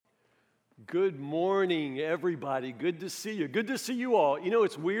Good morning, everybody. Good to see you. Good to see you all. You know,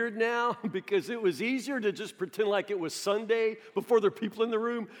 it's weird now because it was easier to just pretend like it was Sunday before there are people in the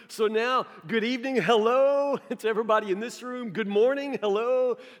room. So now, good evening, hello to everybody in this room. Good morning,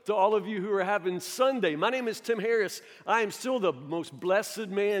 hello to all of you who are having Sunday. My name is Tim Harris. I am still the most blessed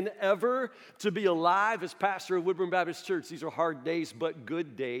man ever to be alive as pastor of Woodburn Baptist Church. These are hard days, but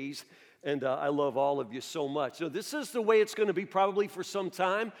good days. And I love all of you so much. So this is the way it's going to be probably for some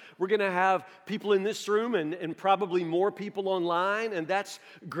time. We're going to have people in this room and probably more people online. And that's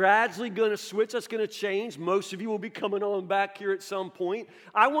gradually going to switch. That's going to change. Most of you will be coming on back here at some point.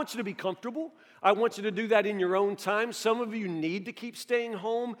 I want you to be comfortable. I want you to do that in your own time. Some of you need to keep staying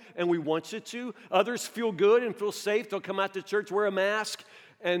home, and we want you to. Others feel good and feel safe. They'll come out to church, wear a mask,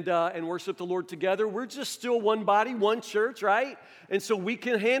 and worship the Lord together. We're just still one body, one church, right? And so we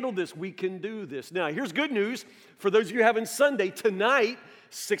can handle this. We can do this. Now, here's good news for those of you having Sunday. Tonight,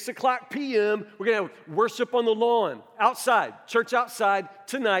 6 o'clock p.m., we're going to have worship on the lawn, outside, church outside,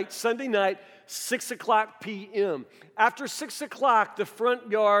 tonight, Sunday night, 6 o'clock p.m. After 6 o'clock, the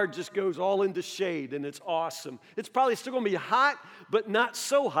front yard just goes all into shade, and it's awesome. It's probably still going to be hot, but not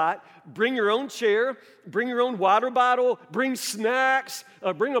so hot. Bring your own chair, bring your own water bottle, bring snacks,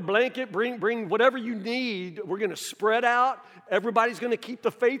 bring a blanket, bring whatever you need. We're going to spread out. Everybody's going to keep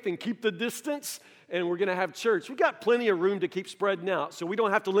the faith and keep the distance, and we're going to have church. We've got plenty of room to keep spreading out, so we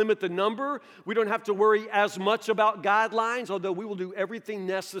don't have to limit the number. We don't have to worry as much about guidelines, although we will do everything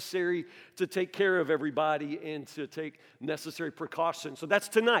necessary to take care of everybody and to take necessary precautions. So that's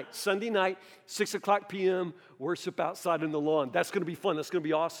tonight, Sunday night, 6 o'clock p.m., worship outside on the lawn. That's going to be fun. That's going to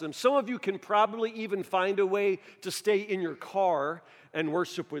be awesome. Some of you can probably even find a way to stay in your car and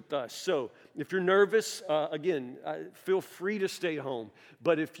worship with us. So if you're nervous, again, feel free to stay home.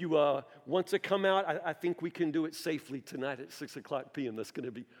 But if you want to come out, I think we can do it safely tonight at 6 o'clock p.m. That's going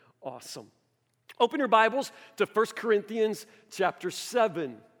to be awesome. Open your Bibles to 1 Corinthians chapter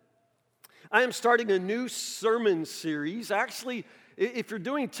 7. I am starting a new sermon series. Actually, if you're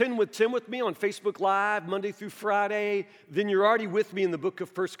doing 10 with Tim with me on Facebook Live, Monday through Friday, then you're already with me in the book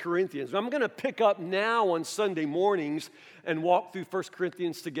of 1 Corinthians. I'm going to pick up now on Sunday mornings and walk through 1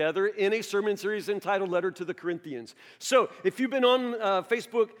 Corinthians together in a sermon series entitled Letter to the Corinthians. So if you've been on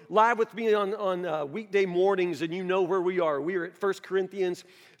Facebook Live with me on weekday mornings and you know where we are at 1 Corinthians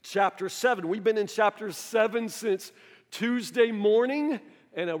chapter 7. We've been in chapter 7 since Tuesday morning.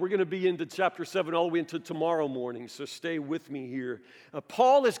 And we're going to be into chapter 7 all the way into tomorrow morning, so stay with me here.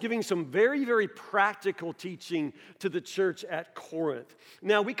 Paul is giving some very, very practical teaching to the church at Corinth.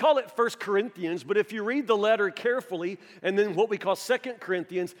 Now, we call it 1 Corinthians, but if you read the letter carefully, and then what we call 2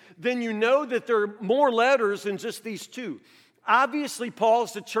 Corinthians, then you know that there are more letters than just these two. Obviously,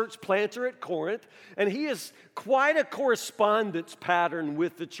 Paul's the church planter at Corinth, and he has quite a correspondence pattern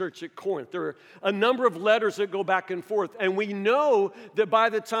with the church at Corinth. There are a number of letters that go back and forth, and we know that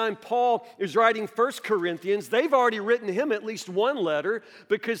by the time Paul is writing 1 Corinthians, they've already written him at least one letter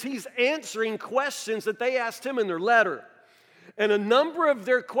because he's answering questions that they asked him in their letter. And a number of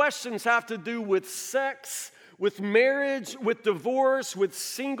their questions have to do with sex, with marriage, with divorce, with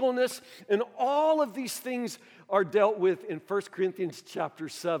singleness, and all of these things are dealt with in 1 Corinthians chapter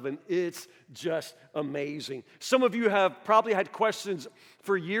 7. It's just amazing. Some of you have probably had questions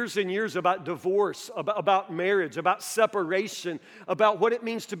for years and years about divorce, about marriage, about separation, about what it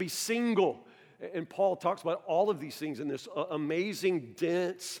means to be single. And Paul talks about all of these things in this amazing,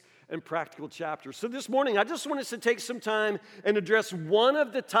 dense, and practical chapter. So this morning, I just want us to take some time and address one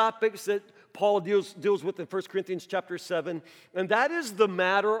of the topics that Paul deals with in 1 Corinthians chapter 7, and that is the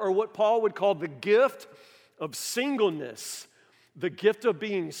matter, or what Paul would call the gift of singleness, the gift of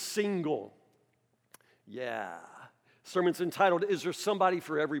being single. Yeah. Sermon's entitled, Is There Somebody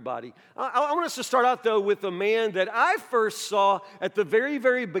for Everybody? I want us to start out, though, with a man that I first saw at the very,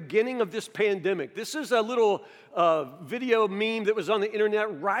 very beginning of this pandemic. This is a little video meme that was on the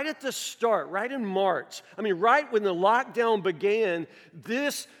internet right at the start, right in March. I mean, right when the lockdown began,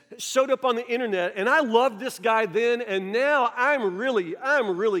 this showed up on the internet, and I loved this guy then, and now I'm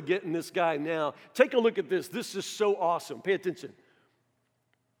really getting this guy now. Take a look at this. This is so awesome. Pay attention.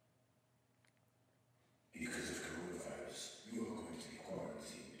 Because of coronavirus, you are going to be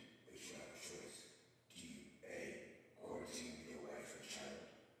quarantined, but you have a choice. Do you A, quarantine with your wife and child,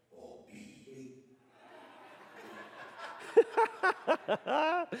 or B?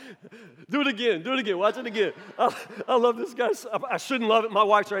 Do it again. Watch it again. I love this guy. I shouldn't love it. My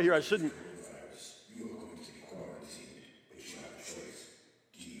wife's right here. I shouldn't. Coronavirus, you are going to be quarantined, but you have a choice.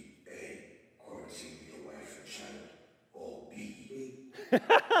 Do you A, quarantine with your wife and child, or B?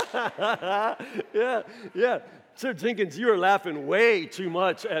 Yeah. Sir Jenkins, you are laughing way too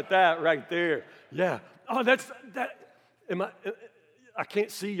much at that right there. Yeah. Oh, I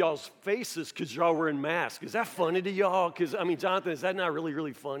can't see y'all's faces because y'all wearing masks. Is that funny to y'all? Because, Jonathan, is that not really,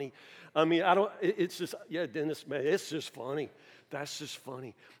 really funny? It's just, yeah, Dennis, man, it's just funny. That's just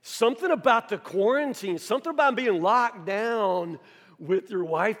funny. Something about the quarantine, something about being locked down with your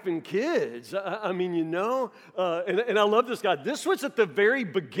wife and kids. And I love this guy. This was at the very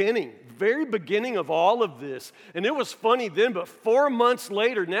beginning of all of this. And it was funny then, but 4 months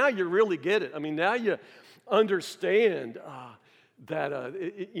later, now you really get it. Now you understand that,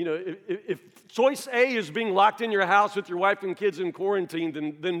 if choice A is being locked in your house with your wife and kids in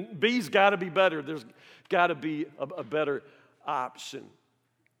quarantine, then B's got to be better. There's got to be a better option.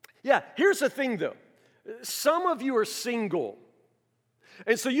 Yeah, here's the thing, though. Some of you are single.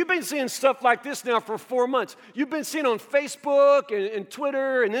 And so you've been seeing stuff like this now for 4 months. You've been seeing on Facebook and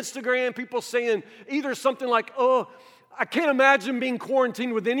Twitter and Instagram people saying either something like, oh, I can't imagine being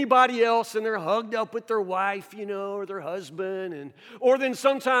quarantined with anybody else, and they're hugged up with their wife, or their husband. Or then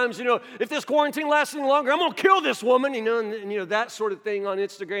sometimes, if this quarantine lasts any longer, I'm going to kill this woman, and that sort of thing on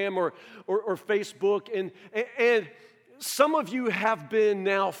Instagram or Facebook. And some of you have been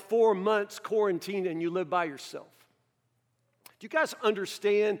now 4 months quarantined and you live by yourself. Do you guys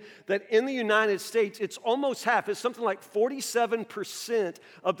understand that in the United States, it's almost half, it's something like 47%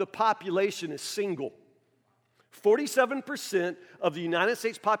 of the population is single. 47% of the United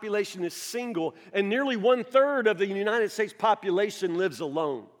States population is single, and nearly 1/3 of the United States population lives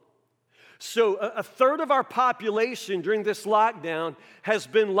alone. So a third of our population during this lockdown has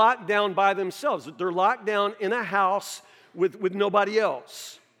been locked down by themselves. They're locked down in a house with nobody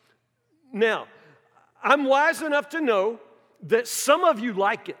else. Now, I'm wise enough to know that some of you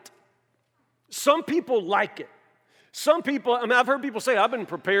like it. Some people like it. Some people, I've heard people say, I've been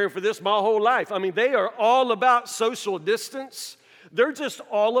preparing for this my whole life. They are all about social distance. They're just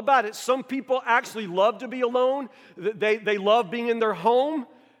all about it. Some people actually love to be alone. They love being in their home.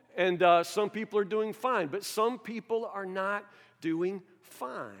 And some people are doing fine. But some people are not doing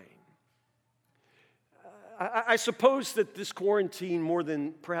fine. I suppose that this quarantine, more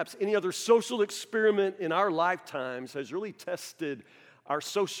than perhaps any other social experiment in our lifetimes, has really tested our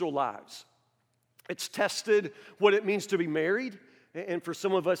social lives. It's tested what it means to be married, and for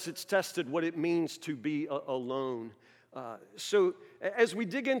some of us, it's tested what it means to be alone. So as we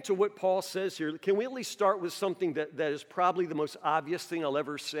dig into what Paul says here, can we at least start with something that is probably the most obvious thing I'll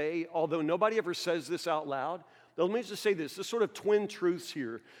ever say, although nobody ever says this out loud? Let me just say this sort of twin truths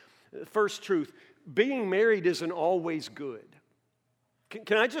here. First truth, being married isn't always good.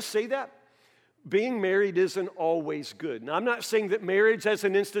 Can I just say that? Being married isn't always good. Now, I'm not saying that marriage as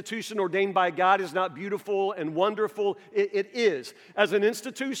an institution ordained by God is not beautiful and wonderful. It is. As an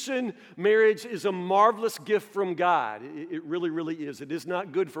institution, marriage is a marvelous gift from God. It really, really is. It is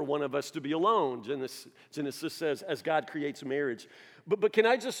not good for one of us to be alone. Genesis says, as God creates marriage. But can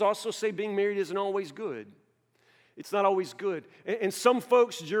I just also say being married isn't always good? It's not always good. And some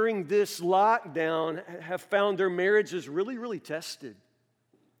folks during this lockdown have found their marriages really, really tested.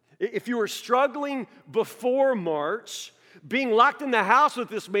 If you were struggling before March, being locked in the house with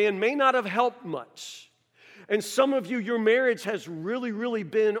this man may not have helped much. And some of you, your marriage has really, really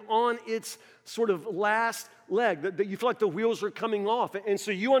been on its sort of last leg, that you feel like the wheels are coming off. And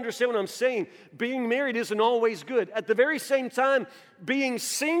so you understand what I'm saying. Being married isn't always good. At the very same time, being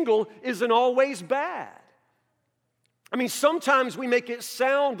single isn't always bad. Sometimes we make it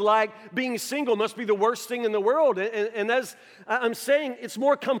sound like being single must be the worst thing in the world. And as I'm saying, it's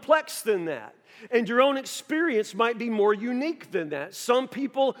more complex than that. And your own experience might be more unique than that. Some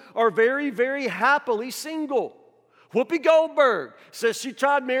people are very, very happily single. Whoopi Goldberg says she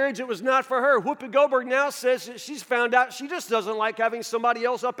tried marriage, it was not for her. Whoopi Goldberg now says that she's found out she just doesn't like having somebody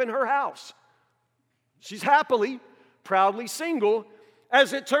else up in her house. She's happily, proudly single.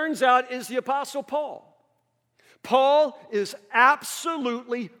 As it turns out, is the Apostle Paul. Paul is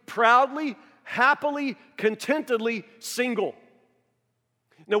absolutely, proudly, happily, contentedly single.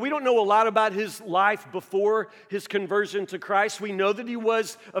 Now, we don't know a lot about his life before his conversion to Christ. We know that he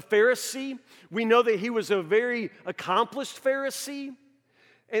was a Pharisee. We know that he was a very accomplished Pharisee.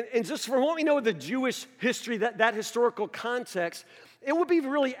 And just from what we know of the Jewish history, that historical context, it would be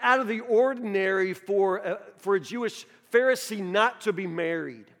really out of the ordinary for a Jewish Pharisee not to be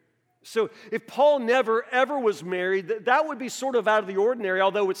married. So if Paul never, ever was married, that would be sort of out of the ordinary,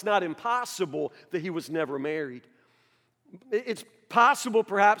 although it's not impossible that he was never married. It's possible,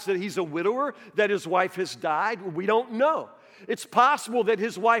 perhaps, that he's a widower, that his wife has died. We don't know. It's possible that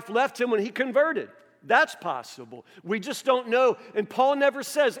his wife left him when he converted. That's possible. We just don't know. And Paul never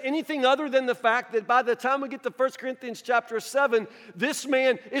says anything other than the fact that by the time we get to 1 Corinthians chapter 7, this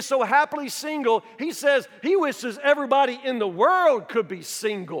man is so happily single, he says he wishes everybody in the world could be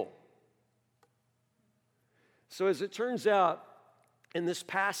single. So as it turns out, in this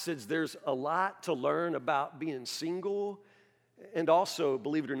passage, there's a lot to learn about being single, and also,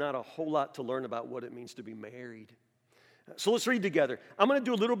 believe it or not, a whole lot to learn about what it means to be married. So let's read together. I'm going to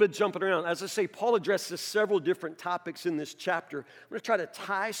do a little bit jumping around. As I say, Paul addresses several different topics in this chapter. I'm going to try to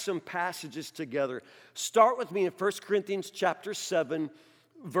tie some passages together. Start with me in 1 Corinthians chapter 7,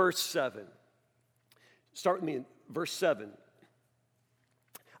 verse 7. Start with me in verse 7.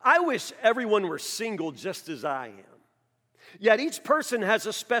 I wish everyone were single just as I am. Yet each person has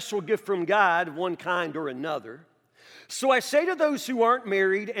a special gift from God, of one kind or another. So I say to those who aren't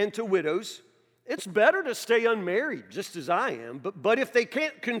married and to widows, it's better to stay unmarried, just as I am. But if they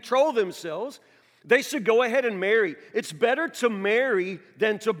can't control themselves, they should go ahead and marry. It's better to marry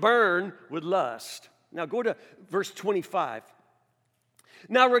than to burn with lust. Now go to verse 25.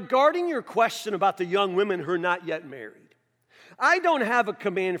 Now regarding your question about the young women who are not yet married, I don't have a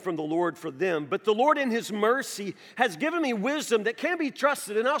command from the Lord for them, but the Lord in His mercy has given me wisdom that can be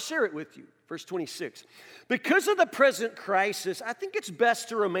trusted, and I'll share it with you. Verse 26. Because of the present crisis, I think it's best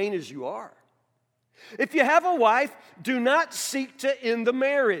to remain as you are. If you have a wife, do not seek to end the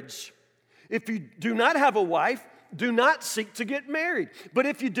marriage. If you do not have a wife, do not seek to get married. But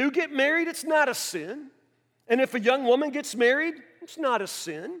if you do get married, it's not a sin. And if a young woman gets married, it's not a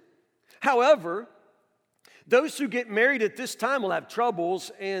sin. However, those who get married at this time will have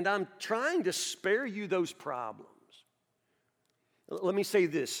troubles, and I'm trying to spare you those problems. Let me say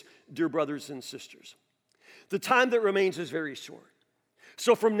this, dear brothers and sisters. The time that remains is very short.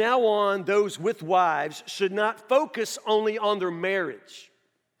 So from now on, those with wives should not focus only on their marriage.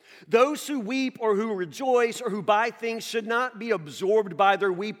 Those who weep or who rejoice or who buy things should not be absorbed by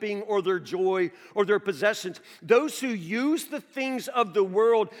their weeping or their joy or their possessions. Those who use the things of the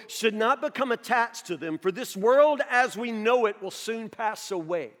world should not become attached to them, for this world as we know it will soon pass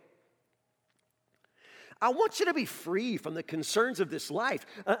away. I want you to be free from the concerns of this life.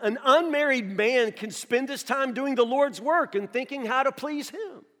 An unmarried man can spend his time doing the Lord's work and thinking how to please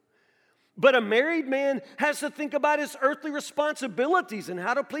Him. But a married man has to think about his earthly responsibilities and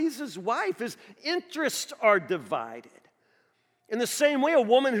how to please his wife. His interests are divided. In the same way, a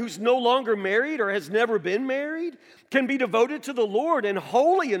woman who's no longer married or has never been married can be devoted to the Lord and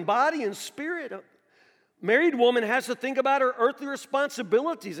holy in body and spirit. A married woman has to think about her earthly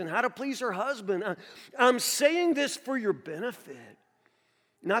responsibilities and how to please her husband. I'm saying this for your benefit,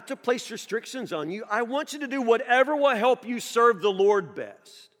 not to place restrictions on you. I want you to do whatever will help you serve the Lord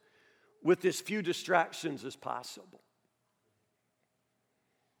best, with as few distractions as possible.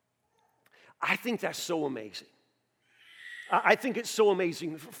 I think that's so amazing. I think it's so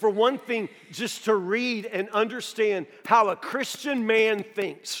amazing. For one thing, just to read and understand how a Christian man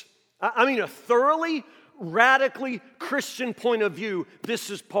thinks. I mean, a thoroughly, radically Christian point of view,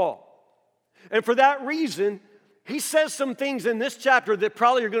 this is Paul. And for that reason, he says some things in this chapter that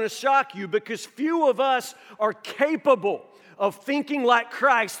probably are going to shock you, because few of us are capable of thinking like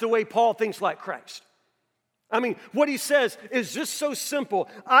Christ the way Paul thinks like Christ. I mean, what he says is just so simple.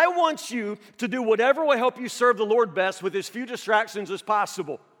 I want you to do whatever will help you serve the Lord best with as few distractions as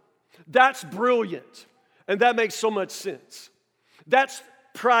possible. That's brilliant, and that makes so much sense. That's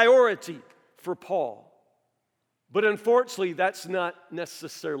priority for Paul. But unfortunately, that's not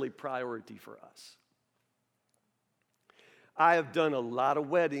necessarily priority for us. I have done a lot of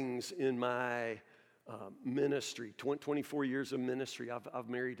weddings in my ministry, 24 years of ministry. I've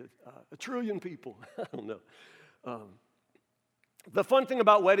married a trillion people. I don't know. The fun thing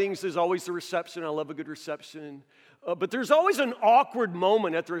about weddings is always the reception. I love a good reception. But there's always an awkward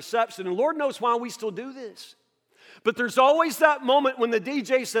moment at the reception, and Lord knows why we still do this. But there's always that moment when the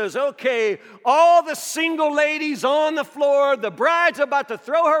DJ says, okay, all the single ladies on the floor, the bride's about to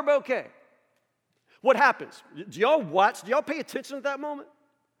throw her bouquet. What happens? Do y'all watch? Do y'all pay attention at that moment?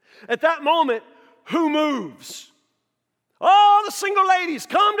 At that moment, who moves? All the single ladies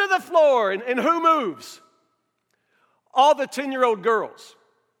come to the floor, and who moves? All the 10-year-old girls.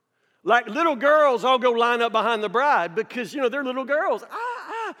 Like little girls all go line up behind the bride because, they're little girls.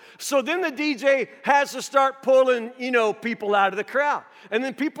 So then the DJ has to start pulling, people out of the crowd. And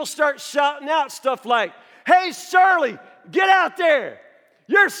then people start shouting out stuff like, hey, Shirley, get out there.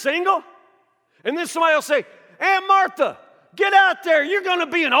 You're single. And then somebody will say, Aunt Martha, get out there. You're going to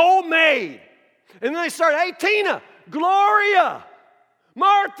be an old maid. And then they start, hey, Tina, Gloria,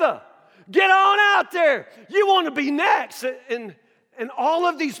 Martha, get on out there. You want to be next. And all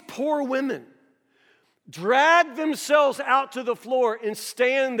of these poor women drag themselves out to the floor and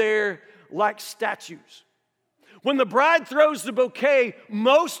stand there like statues. When the bride throws the bouquet,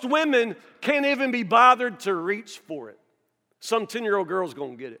 most women can't even be bothered to reach for it. Some 10-year-old girl's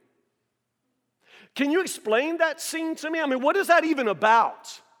gonna get it. Can you explain that scene to me? I mean, what is that even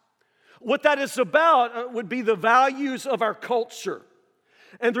about? What that is about would be the values of our culture.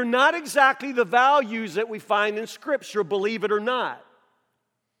 And they're not exactly the values that we find in Scripture, believe it or not.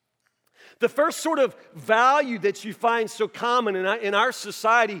 The first sort of value that you find so common in our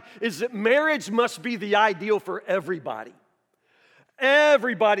society is that marriage must be the ideal for everybody.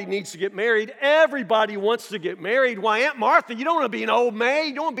 Everybody needs to get married. Everybody wants to get married. Why, Aunt Martha, you don't want to be an old maid.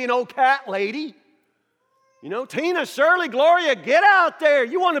 You don't want to be an old cat lady. You know, Tina, Shirley, Gloria, get out there.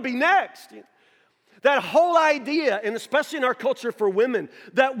 You want to be next. That whole idea, and especially in our culture for women,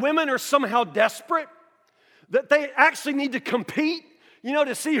 that women are somehow desperate, that they actually need to compete,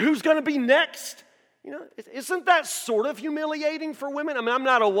 to see who's going to be next. Isn't that sort of humiliating for women? I mean, I'm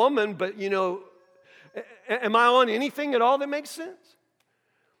not a woman, but, am I on anything at all that makes sense?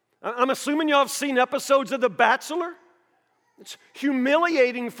 I'm assuming y'all have seen episodes of The Bachelor. It's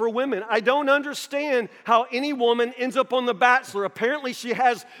humiliating for women. I don't understand how any woman ends up on The Bachelor. Apparently, she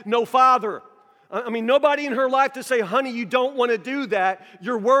has no father. I mean, nobody in her life to say, honey, you don't want to do that.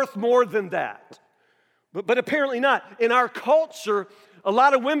 You're worth more than that. But apparently not. In our culture, a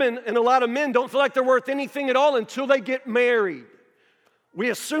lot of women and a lot of men don't feel like they're worth anything at all until they get married. We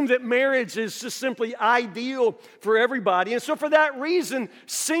assume that marriage is just simply ideal for everybody. And so for that reason,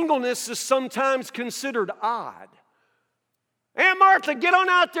 singleness is sometimes considered odd. Aunt Martha, get on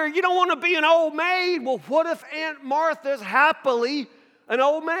out there. You don't want to be an old maid. Well, what if Aunt Martha's happily an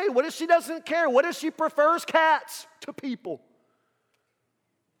old maid? What if she doesn't care? What if she prefers cats to people?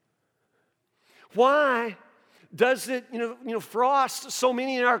 Why does it, frost so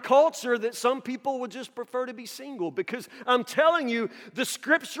many in our culture that some people would just prefer to be single? Because I'm telling you, the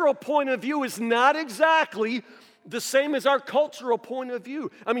scriptural point of view is not exactly the same as our cultural point of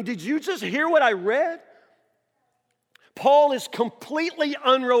view. I mean, did you just hear what I read? Paul is completely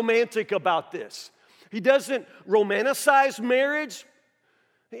unromantic about this. He doesn't romanticize marriage.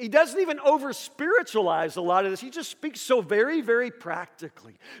 He doesn't even over-spiritualize a lot of this. He just speaks so very, very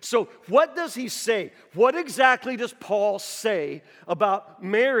practically. So what does he say? What exactly does Paul say about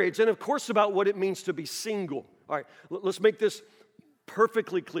marriage and, of course, about what it means to be single? All right, let's make this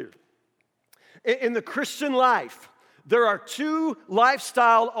perfectly clear. In the Christian life, there are two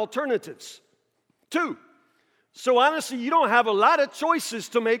lifestyle alternatives. Two. So honestly, you don't have a lot of choices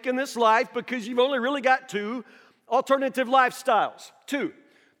to make in this life because you've only really got two alternative lifestyles. Two.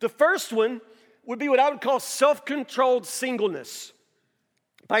 The first one would be what I would call self-controlled singleness.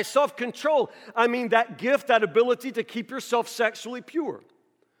 By self-control, I mean that gift, that ability to keep yourself sexually pure.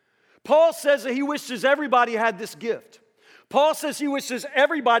 Paul says that he wishes everybody had this gift. Paul says he wishes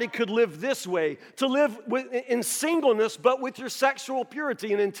everybody could live this way, to live in singleness, but with your sexual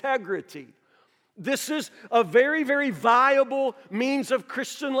purity and integrity. This is a very, very viable means of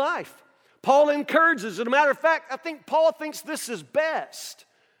Christian life. Paul encourages it. As a matter of fact, I think Paul thinks this is best.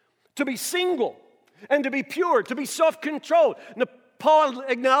 To be single and to be pure, to be self-controlled. Now, Paul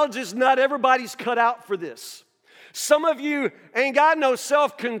acknowledges not everybody's cut out for this. Some of you ain't got no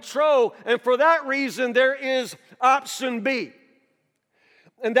self-control, and for that reason, there is option B.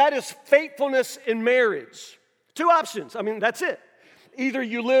 And that is faithfulness in marriage. Two options. I mean, that's it. Either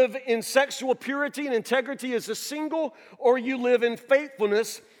you live in sexual purity and integrity as a single, or you live in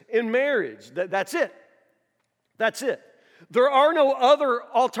faithfulness in marriage. That's it. That's it. There are no other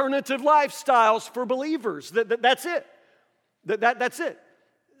alternative lifestyles for believers. That's it. That's it.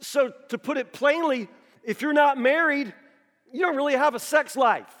 So to put it plainly, if you're not married, you don't really have a sex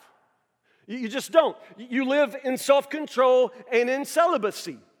life. You just don't. You live in self-control and in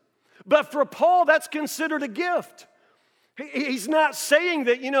celibacy. But for Paul, that's considered a gift. He's not saying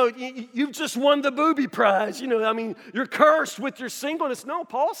that, you've just won the booby prize. You're cursed with your singleness. No,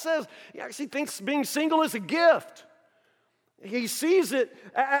 Paul says he actually thinks being single is a gift. He sees it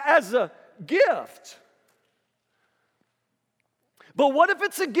as a gift. But what if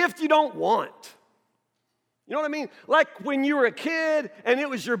it's a gift you don't want? You know what I mean? Like when you were a kid and it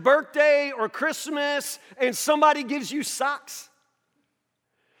was your birthday or Christmas and somebody gives you socks.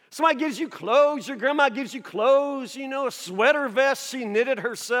 Somebody gives you clothes, your grandma gives you clothes, a sweater vest she knitted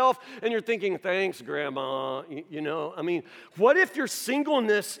herself, and you're thinking, thanks, Grandma, what if your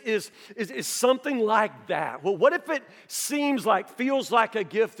singleness is something like that? Well, what if it feels like a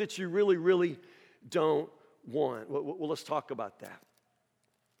gift that you really, really don't want? Well, let's talk about that.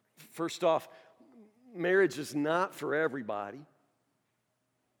 First off, marriage is not for everybody.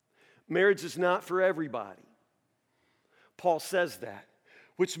 Marriage is not for everybody. Paul says that,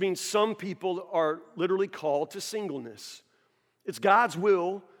 which means some people are literally called to singleness. It's God's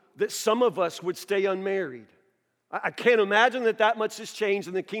will that some of us would stay unmarried. I can't imagine that much has changed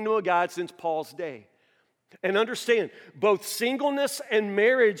in the kingdom of God since Paul's day. And understand, both singleness and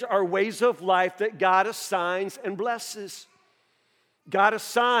marriage are ways of life that God assigns and blesses. God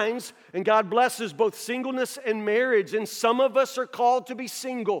assigns and God blesses both singleness and marriage. And some of us are called to be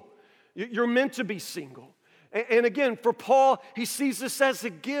single. You're meant to be single. And again, for Paul, he sees this as a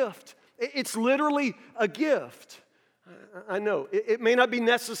gift. It's literally a gift. I know, it may not be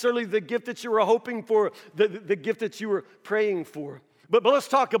necessarily the gift that you were hoping for, the gift that you were praying for. But let's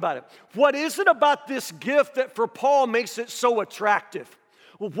talk about it. What is it about this gift that for Paul makes it so attractive?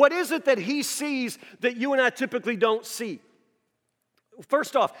 Well, what is it that he sees that you and I typically don't see?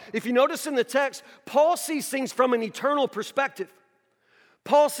 First off, if you notice in the text, Paul sees things from an eternal perspective.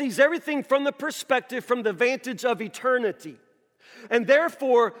 Paul sees everything from the vantage of eternity. And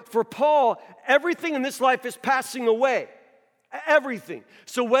therefore, for Paul, everything in this life is passing away. Everything.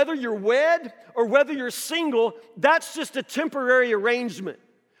 So whether you're wed or whether you're single, that's just a temporary arrangement.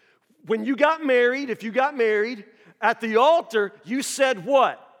 When you got married, if you got married, at the altar, you said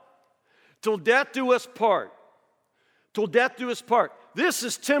what? Till death do us part. Till death do us part. This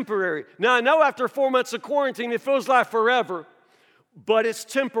is temporary. Now, I know after 4 months of quarantine, it feels like forever, but it's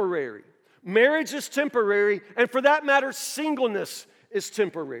temporary. Marriage is temporary, and for that matter, singleness is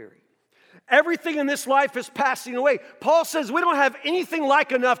temporary. Everything in this life is passing away. Paul says we don't have anything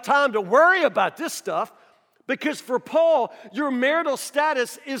like enough time to worry about this stuff because for Paul, your marital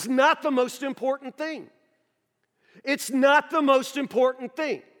status is not the most important thing. It's not the most important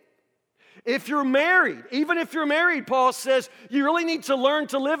thing. If you're married, even if you're married, Paul says, you really need to learn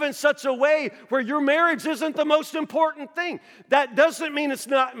to live in such a way where your marriage isn't the most important thing. That doesn't mean it's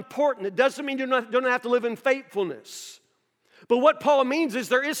not important. It doesn't mean you don't have to live in faithfulness. But what Paul means is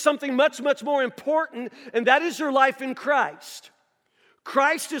there is something much, much more important, and that is your life in Christ.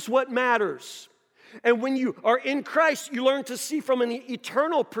 Christ is what matters. And when you are in Christ, you learn to see from an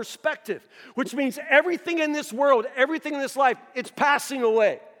eternal perspective, which means everything in this world, everything in this life, it's passing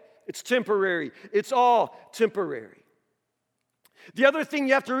away. It's temporary. It's all temporary. The other thing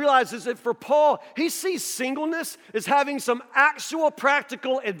you have to realize is that for Paul, he sees singleness as having some actual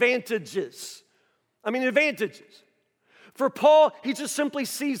practical advantages. Advantages. For Paul, he just simply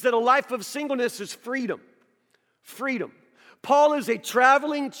sees that a life of singleness is freedom. Freedom. Paul is a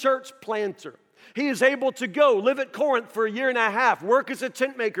traveling church planter. He is able to go live at Corinth for 1.5 years, work as a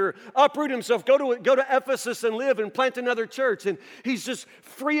tent maker, uproot himself, go to Ephesus and live and plant another church. And he's just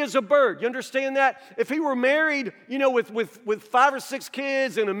free as a bird. You understand that? If he were married, with 5 or 6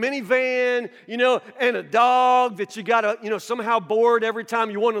 kids and a minivan, and a dog that you got to, somehow board every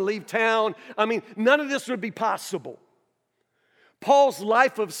time you want to leave town, none of this would be possible. Paul's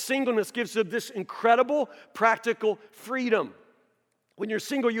life of singleness gives him this incredible practical freedom. When you're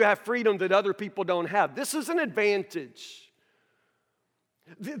single, you have freedom that other people don't have. This is an advantage.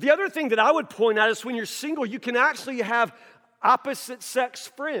 The other thing that I would point out is when you're single, you can actually have opposite sex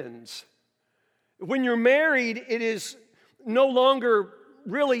friends. When you're married, it is no longer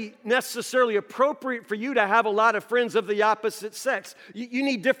really necessarily appropriate for you to have a lot of friends of the opposite sex. You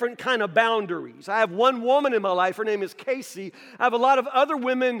need different kind of boundaries. I have one woman in my life, her name is Casey. I have a lot of other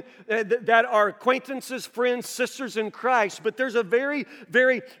women that are acquaintances, friends, sisters in Christ, but there's a very,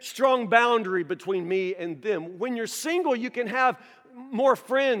 very strong boundary between me and them. When you're single, you can have more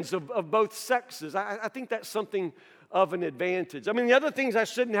friends of both sexes. I think that's something of an advantage. The other things I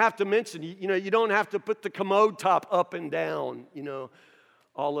shouldn't have to mention, you don't have to put the commode top up and down,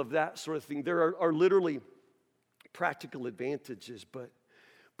 all of that sort of thing. There are literally practical advantages,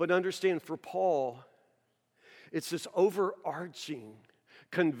 but understand for Paul, it's this overarching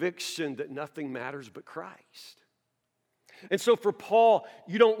conviction that nothing matters but Christ. And so for Paul,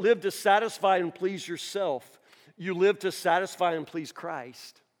 you don't live to satisfy and please yourself. You live to satisfy and please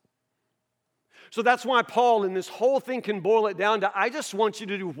Christ. So that's why Paul, in this whole thing, can boil it down to, I just want you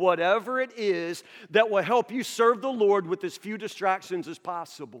to do whatever it is that will help you serve the Lord with as few distractions as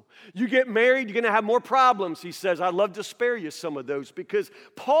possible. You get married, you're going to have more problems, he says. I'd love to spare you some of those because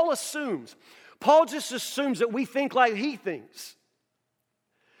Paul just assumes that we think like he thinks.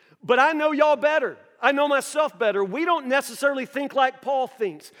 But I know y'all better. I know myself better. We don't necessarily think like Paul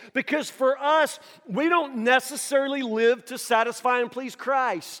thinks because for us, we don't necessarily live to satisfy and please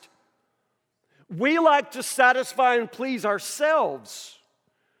Christ. We like to satisfy and please ourselves.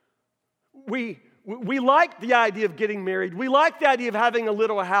 We like the idea of getting married. We like the idea of having a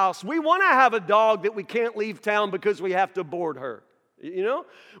little house. We want to have a dog that we can't leave town because we have to board her. You know,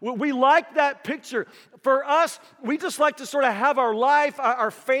 we like that picture. For us, we just like to sort of have our life,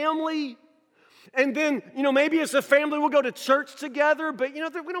 our family, and then, maybe as a family we'll go to church together, but, we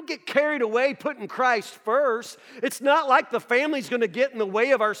don't get carried away putting Christ first. It's not like the family's going to get in the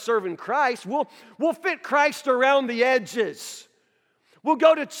way of our serving Christ. We'll fit Christ around the edges. We'll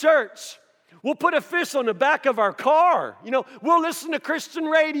go to church. We'll put a fish on the back of our car. We'll listen to Christian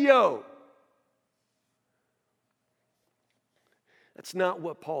radio. That's not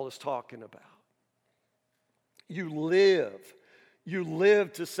what Paul is talking about. You live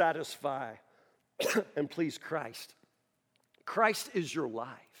to satisfy and please Christ. Christ is your life,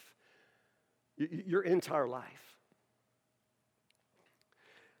 your entire life.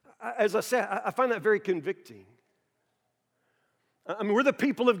 As I said, I find that very convicting. I mean, we're the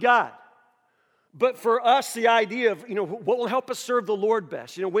people of God. But for us, the idea of, what will help us serve the Lord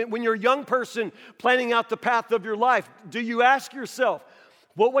best? When you're a young person planning out the path of your life, do you ask yourself,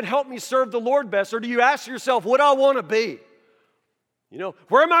 what would help me serve the Lord best? Or do you ask yourself, what do I want to be?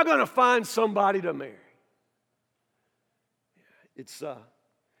 Where am I going to find somebody to marry? It's,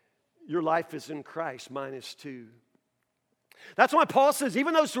 your life is in Christ, mine is too. That's why Paul says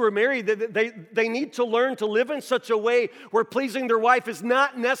even those who are married, they need to learn to live in such a way where pleasing their wife is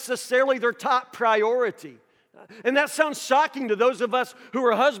not necessarily their top priority. And that sounds shocking to those of us who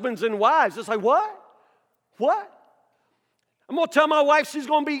are husbands and wives. It's like, what? What? I'm going to tell my wife she's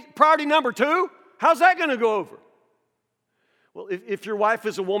going to be priority number 2? How's that going to go over? Well, if your wife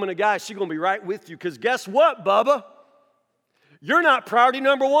is a woman or guy, she's going to be right with you. Because guess what, Bubba? You're not priority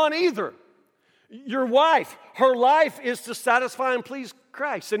number 1 either. Your wife, her life is to satisfy and please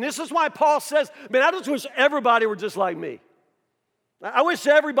Christ. And this is why Paul says, man, I just wish everybody were just like me. I wish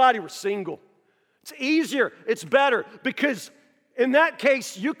everybody were single. It's easier, it's better, because in that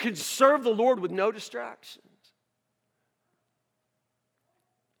case, you can serve the Lord with no distractions.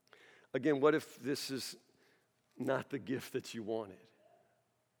 Again, what if this is not the gift that you wanted?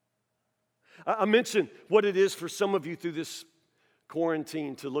 I mentioned what it is for some of you through this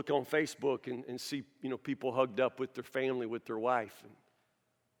quarantine to look on Facebook and see, people hugged up with their family, with their wife. And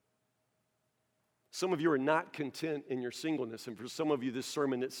some of you are not content in your singleness, and for some of you, this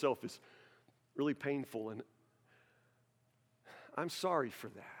sermon itself is really painful, and I'm sorry for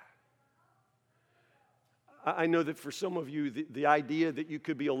that. I know that for some of you, the idea that you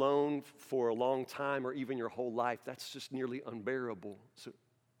could be alone for a long time or even your whole life, that's just nearly unbearable.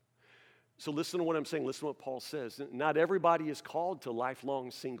 So listen to what I'm saying. Listen to what Paul says. Not everybody is called to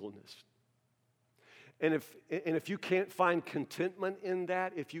lifelong singleness. And if you can't find contentment in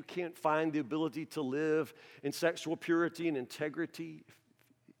that, if you can't find the ability to live in sexual purity and integrity,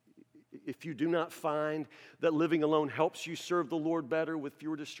 if you do not find that living alone helps you serve the Lord better with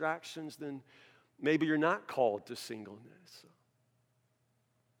fewer distractions, then maybe you're not called to singleness.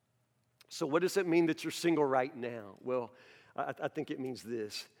 So what does it mean that you're single right now? Well, I think it means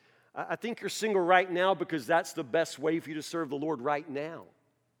this. I think you're single right now because that's the best way for you to serve the Lord right now.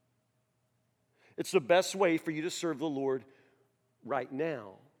 It's the best way for you to serve the Lord right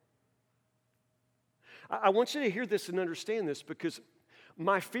now. I want you to hear this and understand this, because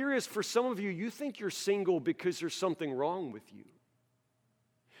my fear is for some of you, you think you're single because there's something wrong with you.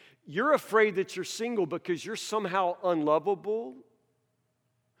 You're afraid that you're single because you're somehow unlovable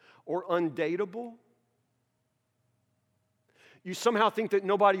or undateable. You somehow think that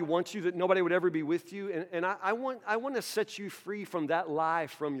nobody wants you, that nobody would ever be with you. And I want to set you free from that lie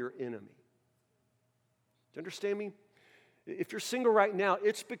from your enemy. Do you understand me? If you're single right now,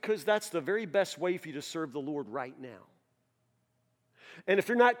 it's because that's the very best way for you to serve the Lord right now. And if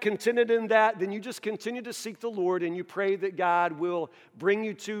you're not contented in that, then you just continue to seek the Lord and you pray that God will bring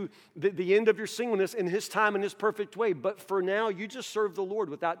you to the end of your singleness in His time and His perfect way. But for now, you just serve the Lord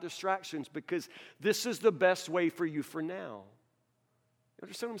without distractions, because this is the best way for you for now. You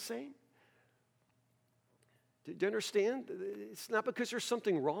understand what I'm saying? Do you understand? It's not because there's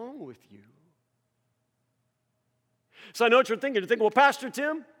something wrong with you. So I know what you're thinking. You're thinking, well, Pastor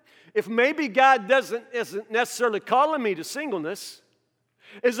Tim, if maybe God isn't necessarily calling me to singleness,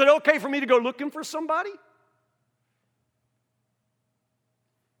 is it okay for me to go looking for somebody?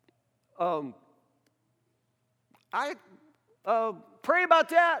 I pray about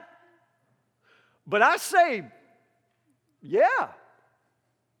that. But I say, yeah,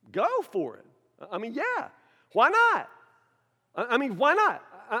 go for it. I mean, yeah. Why not? Why not?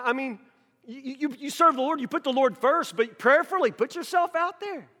 You serve the Lord, you put the Lord first, but prayerfully put yourself out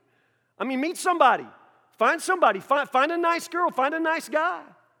there. Meet somebody. Find somebody. Find a nice girl. Find a nice guy.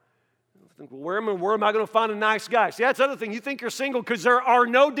 Think, well, where am I going to find a nice guy? See, that's the other thing. You think you're single because there are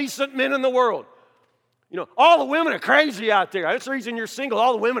no decent men in the world. You know, all the women are crazy out there. That's the reason you're single.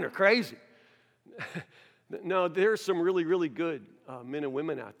 All the women are crazy. No, there's some really, really good men and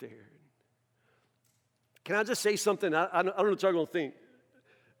women out there. Can I just say something? I don't know what y'all going to think.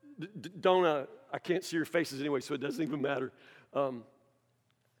 I can't see your faces anyway, so it doesn't even matter.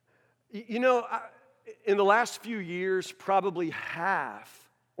 You know, in the last few years, probably half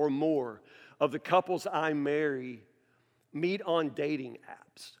or more of the couples I marry meet on dating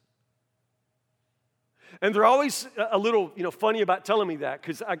apps. And they're always a little, funny about telling me that,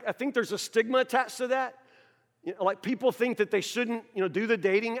 because I think there's a stigma attached to that. Like people think that they shouldn't, do the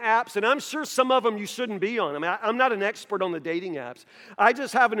dating apps, and I'm sure some of them you shouldn't be on. I mean, I'm not an expert on the dating apps. I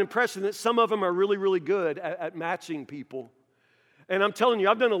just have an impression that some of them are really, really good at matching people. And I'm telling you,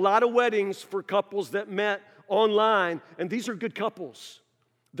 I've done a lot of weddings for couples that met online, and these are good couples.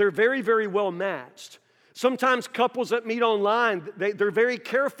 They're very, very well matched. Sometimes couples that meet online, they're very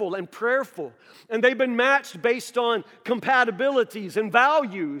careful and prayerful, and they've been matched based on compatibilities and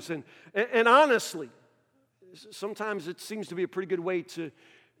values, and honestly, sometimes it seems to be a pretty good way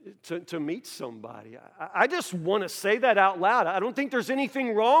to meet somebody. I just want to say that out loud. I don't think there's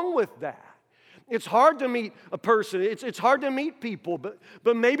anything wrong with that. It's hard to meet a person. It's hard to meet people, but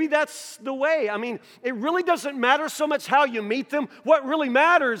maybe that's the way. I mean, it really doesn't matter so much how you meet them. What really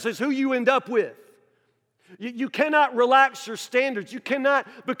matters is who you end up with. You cannot relax your standards. You cannot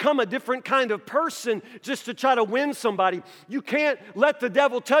become a different kind of person just to try to win somebody. You can't let the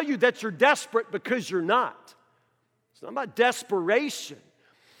devil tell you that you're desperate, because you're not. It's not about desperation.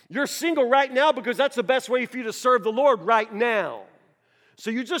 You're single right now because that's the best way for you to serve the Lord right now.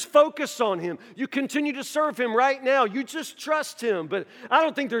 So you just focus on Him. You continue to serve Him right now. You just trust Him. But I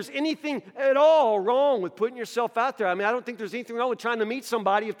don't think there's anything at all wrong with putting yourself out there. I mean, I don't think there's anything wrong with trying to meet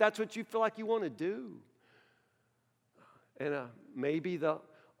somebody if that's what you feel like you want to do. And maybe the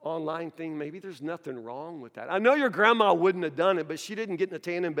online thing, maybe there's nothing wrong with that. I know your grandma wouldn't have done it, but she didn't get in a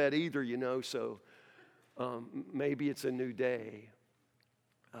tanning bed either, so maybe it's a new day.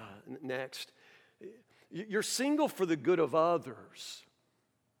 Next, you're single for the good of others.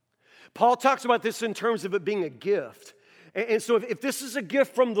 Paul talks about this in terms of it being a gift. And so if this is a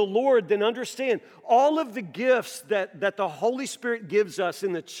gift from the Lord, then understand all of the gifts that the Holy Spirit gives us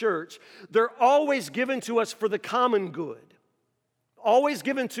in the church, they're always given to us for the common good. Always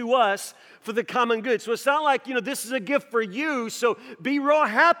given to us for the common good. So it's not like, this is a gift for you, so be real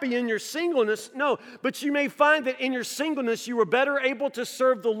happy in your singleness. No, but you may find that in your singleness, you were better able to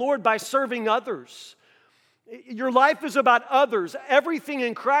serve the Lord by serving others. Your life is about others. Everything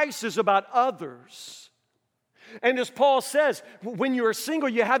in Christ is about others. And as Paul says, when you're single,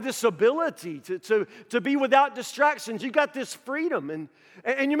 you have this ability to be without distractions. You got this freedom.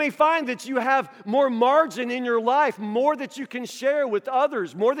 And you may find that you have more margin in your life, more that you can share with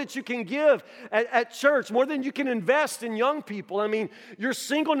others, more that you can give at church, more than you can invest in young people. I mean, your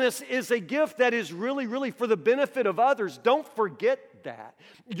singleness is a gift that is really, really for the benefit of others. Don't forget that.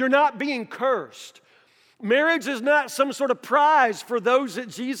 You're not being cursed. Marriage is not some sort of prize for those that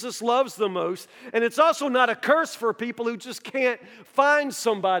Jesus loves the most, and it's also not a curse for people who just can't find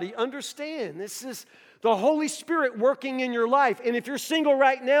somebody. Understand, this is the Holy Spirit working in your life, and if you're single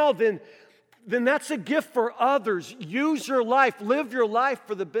right now, then that's a gift for others. Use your life, live your life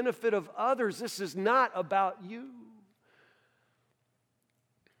for the benefit of others. This is not about you.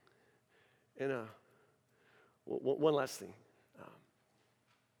 And one last thing.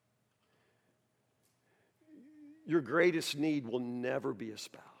 Your greatest need will never be a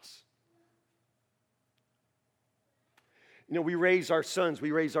spouse. We raise our sons,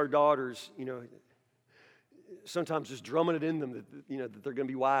 we raise our daughters, sometimes just drumming it in them that they're going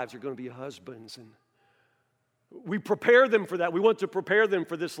to be wives, they're going to be husbands. And we prepare them for that. We want to prepare them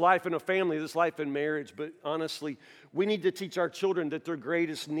for this life in a family, this life in marriage. But honestly, we need to teach our children that their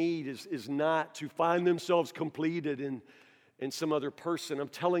greatest need is not to find themselves completed in some other person. I'm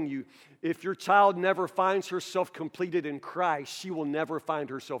telling you, if your child never finds herself completed in Christ, she will never find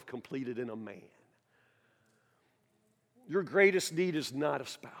herself completed in a man. Your greatest need is not a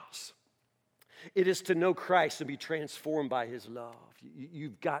spouse. It is to know Christ and be transformed by His love.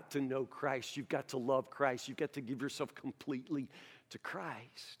 You've got to know Christ. You've got to love Christ. You've got to give yourself completely to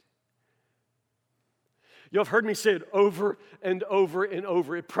Christ. You've heard me say it over and over and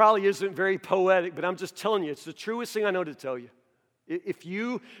over. It probably isn't very poetic, but I'm just telling you, it's the truest thing I know to tell you. If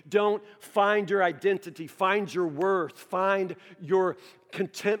you don't find your identity, find your worth, find your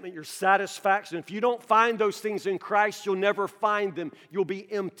contentment, your satisfaction, if you don't find those things in Christ, you'll never find them. You'll be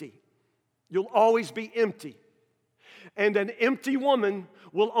empty. You'll always be empty. And an empty woman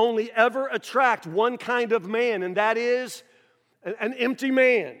will only ever attract one kind of man, and that is an empty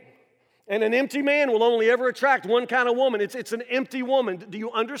man. And an empty man will only ever attract one kind of woman. It's an empty woman. Do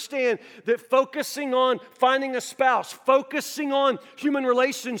you understand that focusing on finding a spouse, focusing on human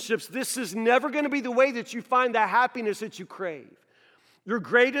relationships, this is never going to be the way that you find the happiness that you crave. Your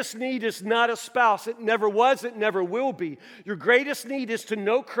greatest need is not a spouse. It never was, it never will be. Your greatest need is to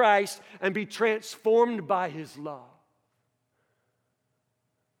know Christ and be transformed by His love.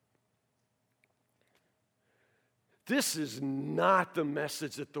 This is not the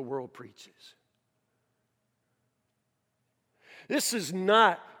message that the world preaches. This is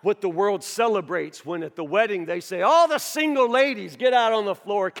not what the world celebrates when at the wedding they say, all the single ladies get out on the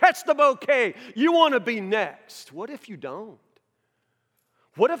floor, catch the bouquet, you want to be next. What if you don't?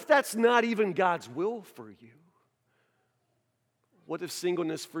 What if that's not even God's will for you? What if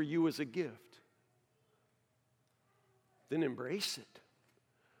singleness for you is a gift? Then embrace it.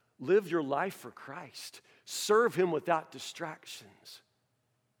 Live your life for Christ. Serve Him without distractions.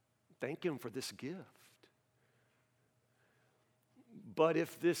 Thank Him for this gift. But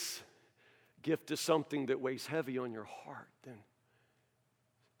if this gift is something that weighs heavy on your heart, then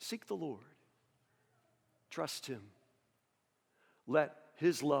seek the Lord. Trust Him. Let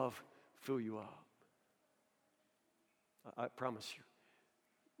His love fill you up. I promise you,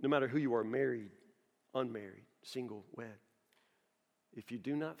 no matter who you are, married, unmarried, single, wed, if you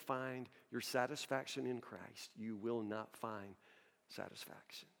do not find your satisfaction in Christ, you will not find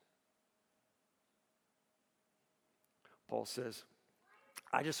satisfaction. Paul says,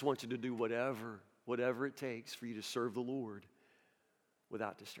 I just want you to do whatever it takes for you to serve the Lord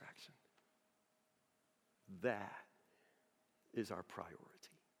without distraction. That is our priority.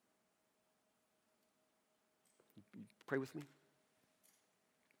 You pray with me.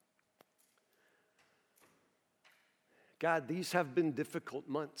 God, these have been difficult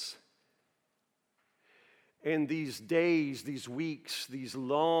months. And these days, these weeks, these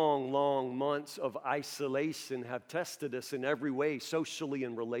long, long months of isolation have tested us in every way, socially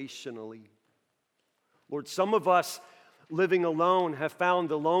and relationally. Lord, some of us living alone have found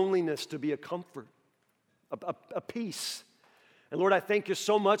the loneliness to be a comfort, a peace. And Lord, I thank you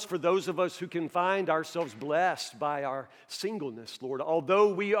so much for those of us who can find ourselves blessed by our singleness, Lord.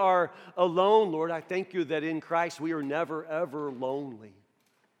 Although we are alone, Lord, I thank you that in Christ we are never, ever lonely.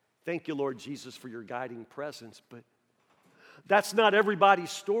 Thank you, Lord Jesus, for your guiding presence. But that's not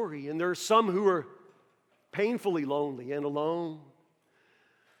everybody's story. And there are some who are painfully lonely and alone.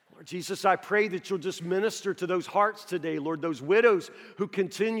 Lord Jesus, I pray that you'll just minister to those hearts today, Lord, those widows who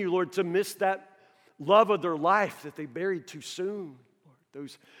continue, Lord, to miss that love of their life that they buried too soon. Lord,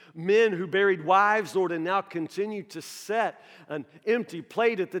 those men who buried wives, Lord, and now continue to set an empty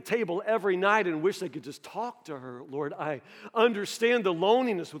plate at the table every night and wish they could just talk to her. Lord, I understand the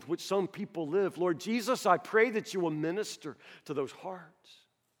loneliness with which some people live. Lord Jesus, I pray that you will minister to those hearts.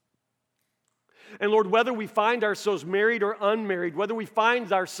 And Lord, whether we find ourselves married or unmarried, whether we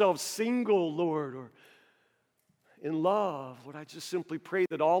find ourselves single, Lord, or in love, Lord, I just simply pray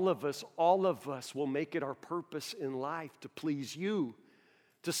that all of us will make it our purpose in life to please you,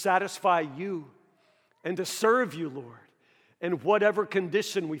 to satisfy you, and to serve you, Lord, in whatever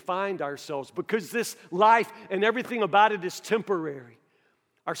condition we find ourselves, because this life and everything about it is temporary.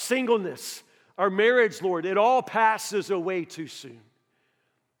 Our singleness, our marriage, Lord, it all passes away too soon.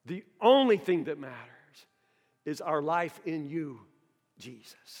 The only thing that matters is our life in you,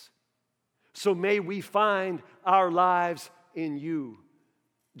 Jesus. So may we find our lives in you,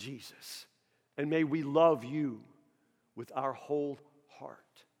 Jesus. And may we love you with our whole heart.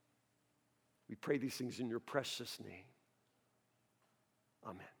 We pray these things in your precious name.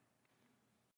 Amen.